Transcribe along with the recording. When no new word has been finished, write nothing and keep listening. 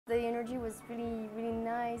The energy was really, really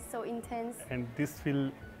nice, so intense. And this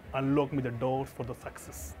will unlock me the doors for the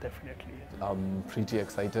success, definitely. I'm pretty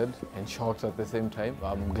excited and shocked at the same time.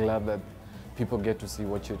 I'm glad that people get to see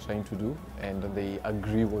what you're trying to do and they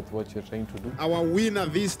agree with what you're trying to do. Our winner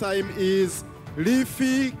this time is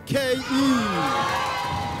C-KIC.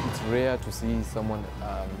 It's rare to see someone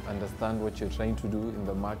understand what you're trying to do in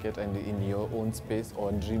the market and in your own space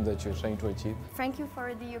or dream that you're trying to achieve. Thank you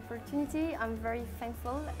for the opportunity. I'm very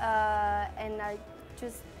thankful and I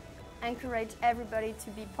just encourage everybody to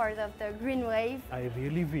be part of the green wave. I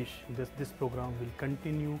really wish that this program will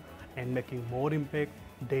continue and making more impact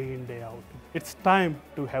day in, day out. It's time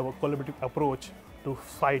to have a collaborative approach to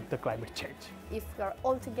fight the climate change. If we are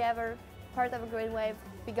all together, part of a green wave,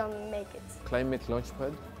 we're gonna make it. Climate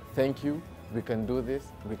Launchpad, thank you. We can do this.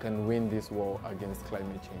 We can win this war against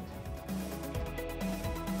climate change.